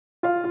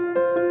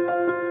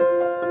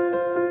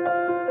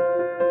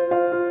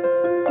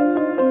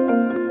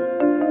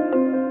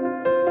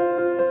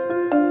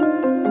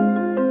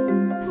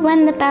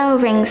When the bell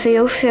rings, we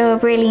all feel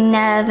really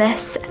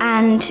nervous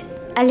and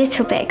a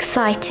little bit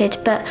excited,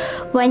 but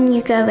when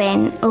you go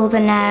in, all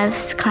the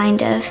nerves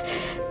kind of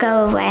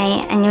go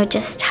away and you're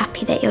just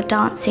happy that you're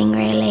dancing,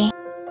 really.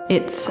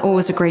 It's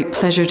always a great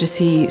pleasure to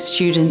see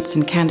students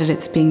and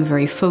candidates being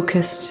very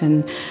focused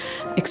and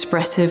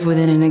expressive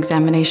within an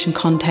examination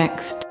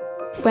context.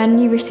 When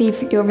you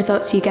receive your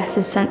results, you get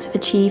a sense of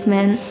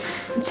achievement,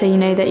 so you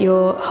know that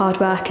your hard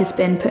work has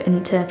been put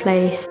into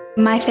place.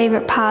 My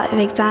favourite part of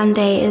exam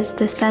day is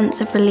the sense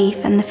of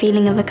relief and the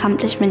feeling of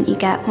accomplishment you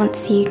get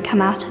once you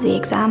come out of the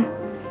exam.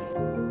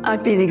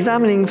 I've been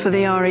examining for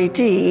the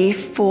RAD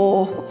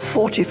for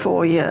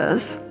 44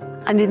 years,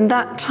 and in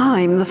that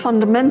time the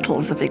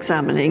fundamentals of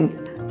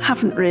examining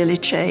haven't really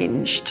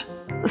changed.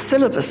 The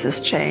syllabus has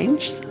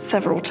changed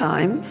several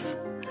times,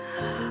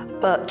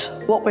 but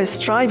what we're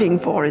striving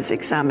for as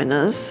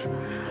examiners,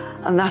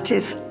 and that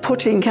is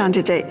putting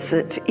candidates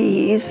at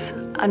ease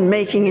and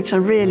making it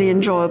a really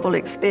enjoyable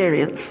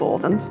experience for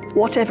them,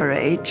 whatever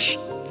age,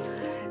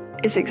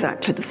 is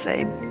exactly the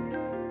same.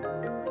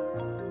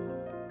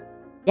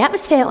 The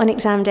atmosphere on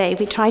exam day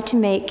we try to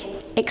make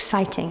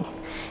exciting.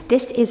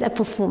 This is a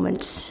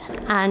performance,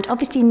 and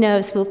obviously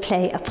nerves will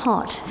play a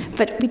part,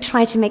 but we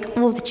try to make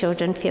all the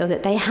children feel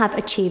that they have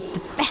achieved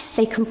the best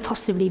they can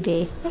possibly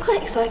be. I'm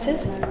quite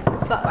excited,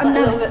 but I'm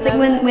nervous.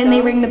 When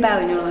they ring the bell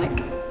and you're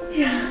like,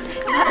 yeah.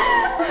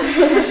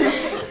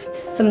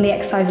 Some of the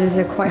exercises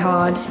are quite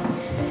hard,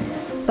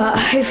 but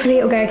hopefully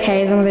it'll go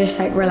okay as long as I just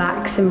like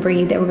relax and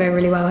breathe. It will go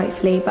really well,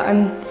 hopefully. But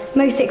I'm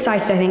most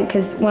excited, I think,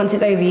 because once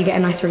it's over, you get a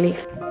nice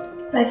relief.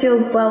 I feel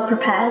well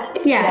prepared.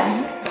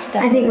 Yeah.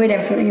 I think we're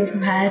definitely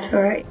prepared,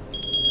 all right.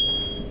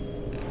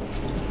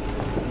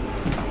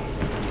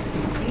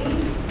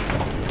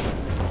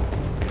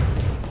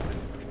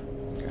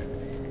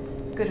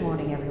 Good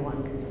morning,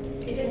 everyone.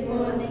 Good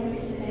morning,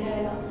 Mrs.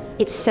 Hill.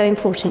 It's so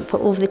important for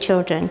all the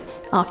children,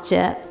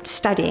 after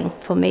studying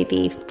for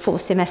maybe 4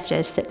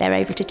 semesters, that they're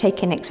able to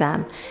take an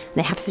exam and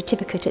they have a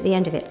certificate at the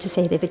end of it to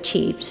say they've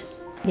achieved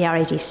the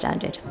RAD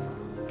standard.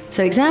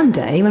 So exam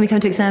day, when we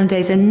come to exam day,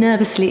 is a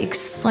nervously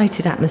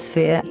excited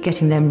atmosphere,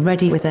 getting them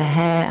ready with their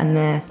hair and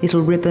their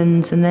little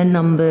ribbons and their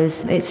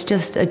numbers. It's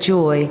just a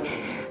joy,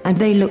 and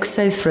they look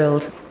so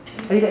thrilled.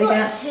 Have you got your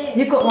gaps?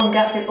 You've got one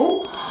gap.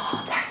 Oh,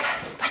 there it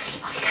goes.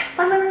 Ready, off you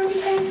go. Run on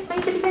your toes, on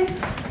your tippy toes.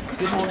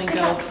 Good morning,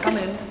 girls. Come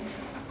in.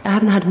 I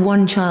haven't had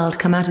one child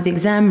come out of the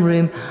exam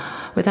room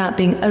without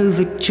being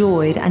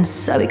overjoyed and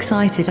so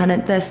excited, and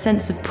their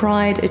sense of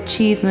pride,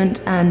 achievement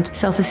and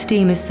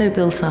self-esteem is so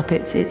built up.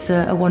 It's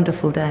a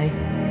wonderful day.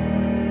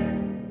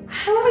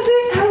 How was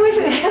it? How was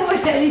it? How was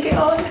it? Did you get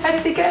on? How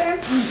did it go?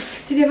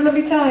 Did you have a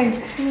lovely time?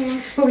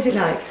 Yeah. What was it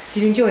like?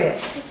 Did you enjoy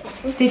it?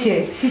 Did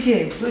you? Did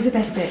you? What was the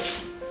best bit?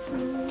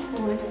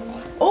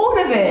 All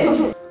of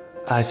it?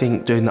 I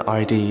think doing the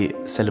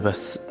RAD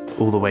syllabus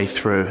all the way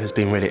through has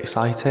been really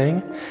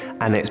exciting,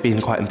 and it's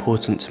been quite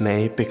important to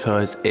me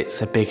because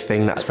it's a big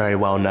thing that's very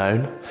well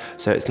known,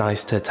 so it's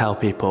nice to tell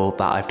people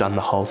that I've done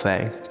the whole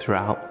thing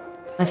throughout.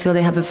 I feel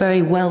they have a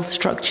very well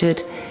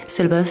structured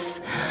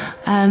syllabus.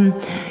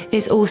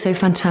 It's also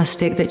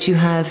fantastic that you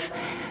have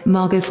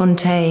Margot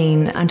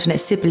Fontaine,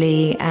 Antoinette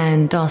Sibley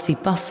and Darcy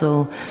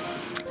Bussell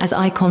as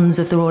icons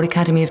of the Royal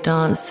Academy of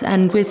Dance,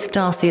 and with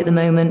Darcy at the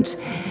moment,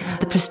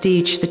 the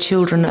prestige, the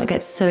children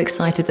get so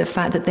excited. The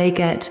fact that they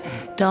get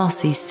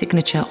Darcy's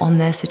signature on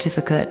their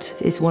certificate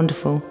is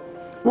wonderful.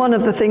 One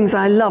of the things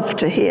I love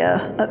to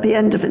hear at the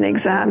end of an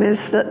exam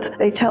is that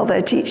they tell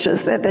their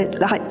teachers that they'd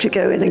like to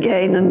go in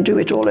again and do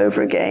it all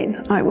over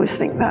again. I always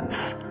think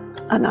that's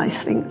a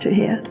nice thing to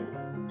hear.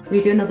 Will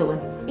you do another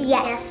one?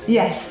 Yes.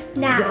 Yes.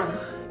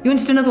 Now. You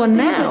want to do another one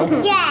now?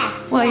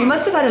 Yes. Well, you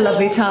must have had a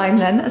lovely time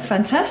then. That's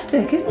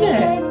fantastic, isn't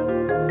it?